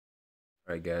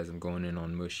Alright guys, I'm going in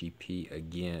on Mushy Pea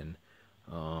again.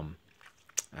 Um,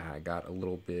 I got a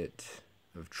little bit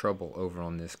of trouble over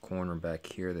on this corner back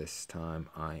here this time.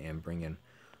 I am bringing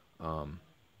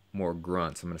more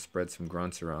grunts. I'm going to spread some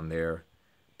grunts around there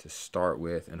to start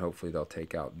with, and hopefully they'll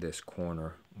take out this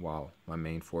corner while my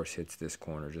main force hits this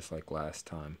corner just like last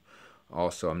time.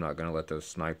 Also, I'm not going to let those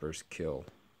snipers kill.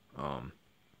 I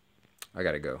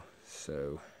got to go.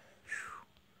 So...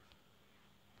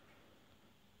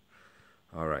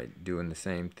 Alright, doing the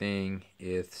same thing.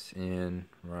 Ith's in,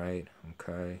 right?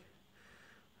 Okay.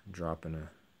 Dropping a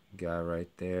guy right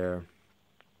there.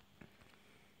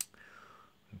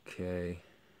 Okay.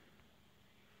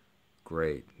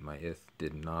 Great. My Ith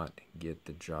did not get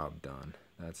the job done.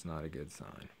 That's not a good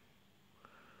sign.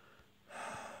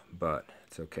 But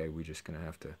it's okay. We're just going to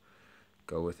have to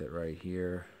go with it right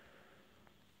here.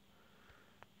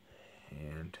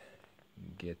 And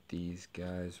get these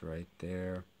guys right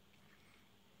there.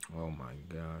 Oh my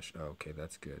gosh. Okay,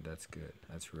 that's good. That's good.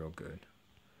 That's real good.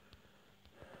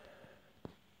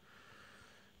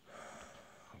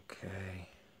 Okay.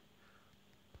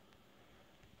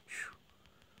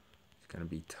 It's going to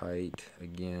be tight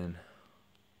again.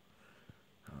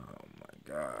 Oh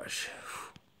my gosh.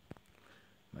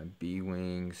 My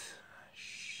B-wings.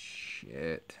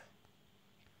 Shit.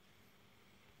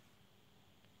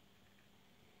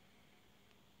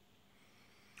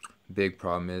 Big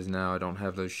problem is now I don't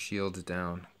have those shields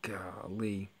down.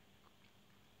 Golly.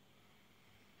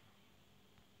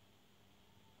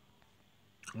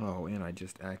 Oh, and I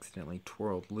just accidentally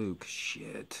twirled Luke.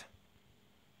 Shit.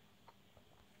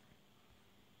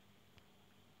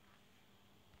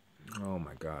 Oh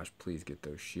my gosh, please get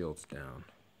those shields down.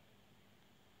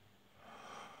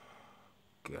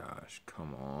 Gosh,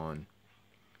 come on.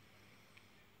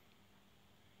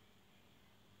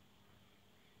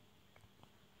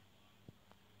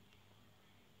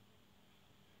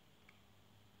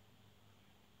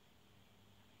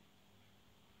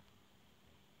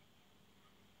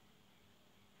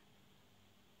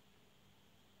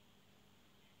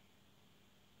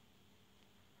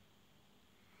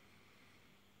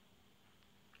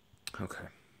 Okay. I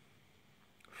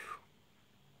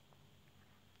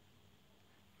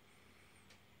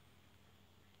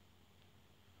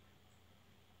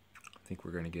think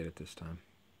we're going to get it this time.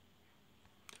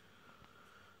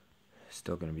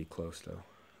 Still going to be close, though.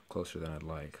 Closer than I'd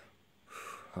like.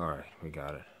 Alright, we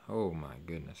got it. Oh my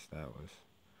goodness, that was...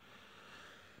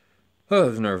 Oh, it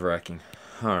was nerve-wracking.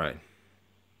 Alright.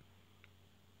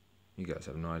 You guys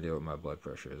have no idea what my blood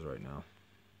pressure is right now.